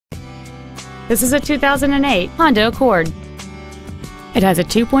This is a 2008 Honda Accord. It has a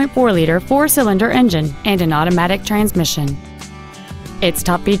 2.4-liter four-cylinder engine and an automatic transmission. Its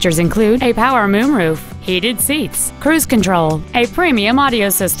top features include a power moonroof, heated seats, cruise control, a premium audio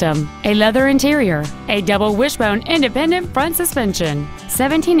system, a leather interior, a double wishbone independent front suspension,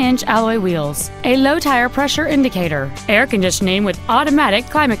 17-inch alloy wheels, a low tire pressure indicator, air conditioning with automatic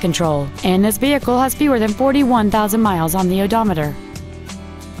climate control, and this vehicle has fewer than 41,000 miles on the odometer.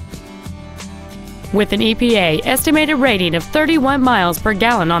 With an EPA estimated rating of 31 miles per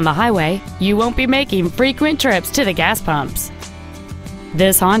gallon on the highway, you won't be making frequent trips to the gas pumps.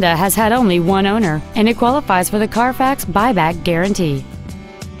 This Honda has had only one owner, and it qualifies for the Carfax buyback guarantee.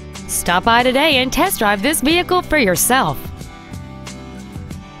 Stop by today and test drive this vehicle for yourself.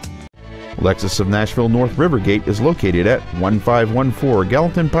 Lexus of Nashville North Rivergate is located at 1514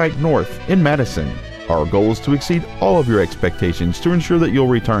 Gallatin Pike North in Madison. Our goal is to exceed all of your expectations to ensure that you'll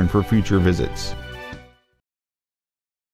return for future visits.